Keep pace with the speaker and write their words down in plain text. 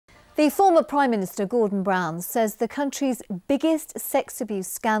The former Prime Minister Gordon Brown says the country's biggest sex abuse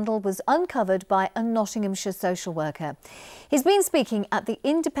scandal was uncovered by a Nottinghamshire social worker. He's been speaking at the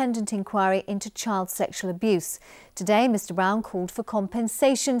independent inquiry into child sexual abuse. Today, Mr Brown called for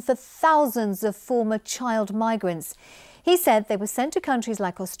compensation for thousands of former child migrants. He said they were sent to countries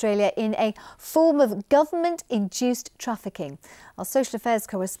like Australia in a form of government-induced trafficking. Our social affairs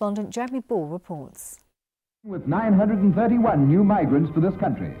correspondent Jeremy Ball reports. With 931 new migrants to this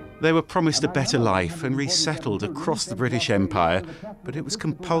country. They were promised a better life and resettled across the British Empire, but it was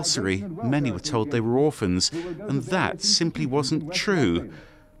compulsory. Many were told they were orphans, and that simply wasn't true.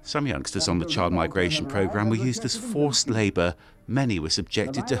 Some youngsters on the child migration programme were used as forced labour. Many were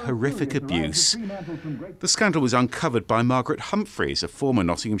subjected to horrific abuse. The scandal was uncovered by Margaret Humphreys, a former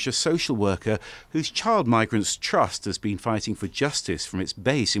Nottinghamshire social worker whose Child Migrants Trust has been fighting for justice from its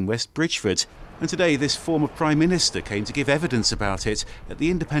base in West Bridgford. And today this former Prime Minister came to give evidence about it at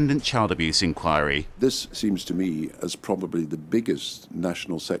the independent child abuse inquiry. This seems to me as probably the biggest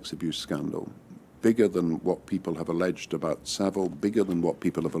national sex abuse scandal. Bigger than what people have alleged about Savile, bigger than what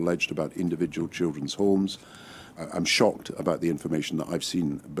people have alleged about individual children's homes. I'm shocked about the information that I've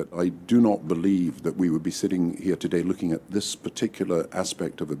seen, but I do not believe that we would be sitting here today looking at this particular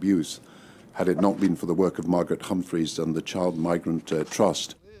aspect of abuse had it not been for the work of Margaret Humphreys and the Child Migrant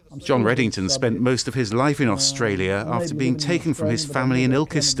Trust. John Reddington spent most of his life in Australia after being taken from his family in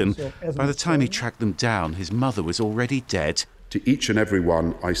Ilkeston. By the time he tracked them down, his mother was already dead. To each and every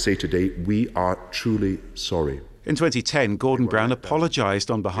one, I say today, we are truly sorry. In 2010, Gordon Brown apologised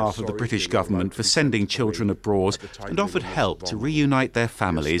on behalf of the British government for sending children abroad and offered help to reunite their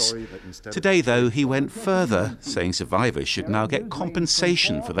families. Today, though, he went further, saying survivors should now get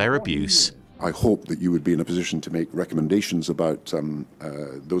compensation for their abuse. I hope that you would be in a position to make recommendations about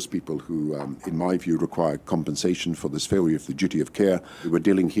those people who, in my view, require compensation for this failure of the duty of care. We're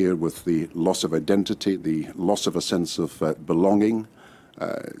dealing here with the loss of identity, the loss of a sense of belonging,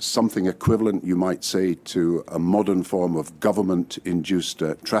 something equivalent, you might say, to a modern form of government-induced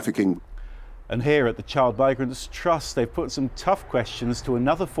trafficking. And here at the Child Migrants Trust, they've put some tough questions to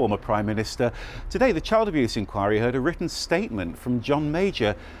another former Prime Minister. Today, the child abuse inquiry heard a written statement from John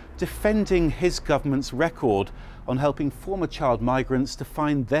Major defending his government's record on helping former child migrants to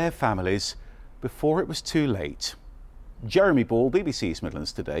find their families before it was too late. Jeremy Ball, BBC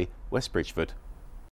Midlands Today, West Bridgford.